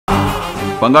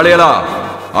பங்காளியலா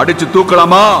அடிச்சு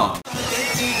தூக்கலாமா?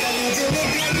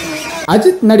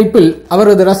 அஜித் நடிப்பில்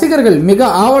அவரது ரசிகர்கள் மிக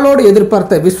ஆவலோடு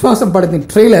எதிர்பார்த்த விஸ்வாசம் படத்தின்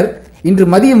ட்ரெய்லர் இன்று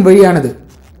மதியம் வெளியானது.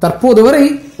 தற்போது வரை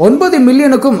 9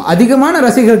 மில்லியனுக்கும் அதிகமான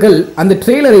ரசிகர்கள் அந்த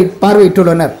ட்ரெய்லரை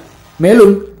பார்வையிட்டுள்ளனர்.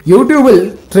 மேலும் யூடியூபில்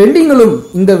ட்ரெண்டிங்கிலும்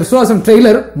இந்த விஸ்வாசம்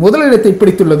ட்ரெய்லர் முதலிடத்தை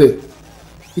பிடித்துள்ளது.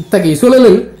 இத்தகைய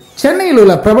சூழலில் சென்னையில்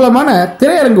உள்ள பிரபலமான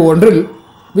திரையரங்கு ஒன்றில்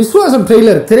விஸ்வாசம்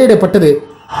ட்ரெய்லர் திரையிடப்பட்டது.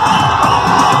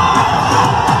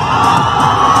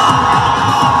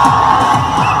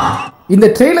 இந்த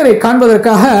ட்ரெய்லரை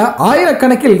காண்பதற்காக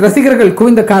ஆயிரக்கணக்கில் ரசிகர்கள்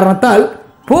குவிந்த காரணத்தால்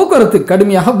போக்குவரத்து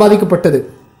கடுமையாக பாதிக்கப்பட்டது.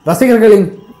 ரசிகர்களின்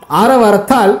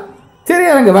ஆரவாரத்தால்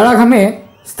திரையரங்கு வளாகமே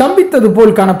ஸ்தம்பித்தது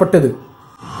போல் காணப்பட்டது.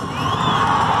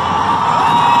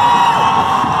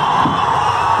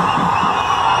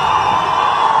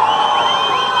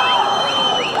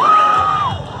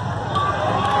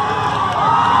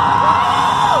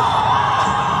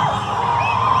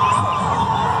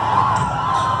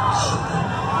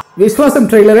 விஸ்வாசம்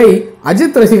ட்ரெய்லரை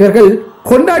அஜித் ரசிகர்கள்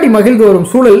கொண்டாடி மகிழ்ந்து வரும்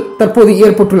சூழல் தற்போது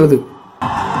ஏற்பட்டுள்ளது.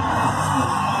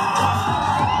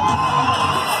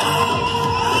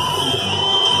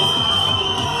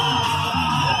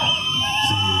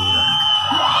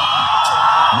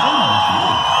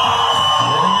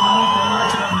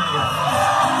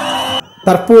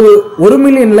 தற்போது 1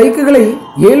 மில்லியன் லைக்குகளை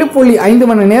 7.5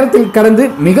 மணி நேரத்தில் கடந்து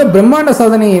மிக பிரம்மாண்ட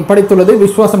சாதனையை படைத்துள்ளது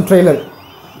விஸ்வாசம் ட்ரெய்லர்.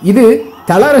 இது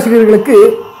தல ரசிகர்களுக்கு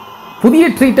புதிய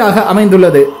ட்ரீட்டாக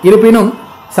அமைந்துள்ளது. இருப்பினும்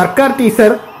சர்க்கார்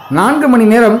டீசர் 4 மணி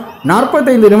நேரம்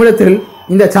 45 நிமிடத்தில்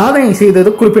இந்த சாதனை செய்தது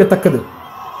குறிப்பிடத்தக்கது.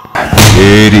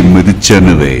 ஏரி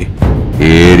மிதிச்சனுவே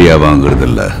ஏரியா வாங்குறது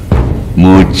இல்ல,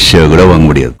 மூச்சை கூட வாங்க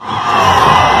முடியாது.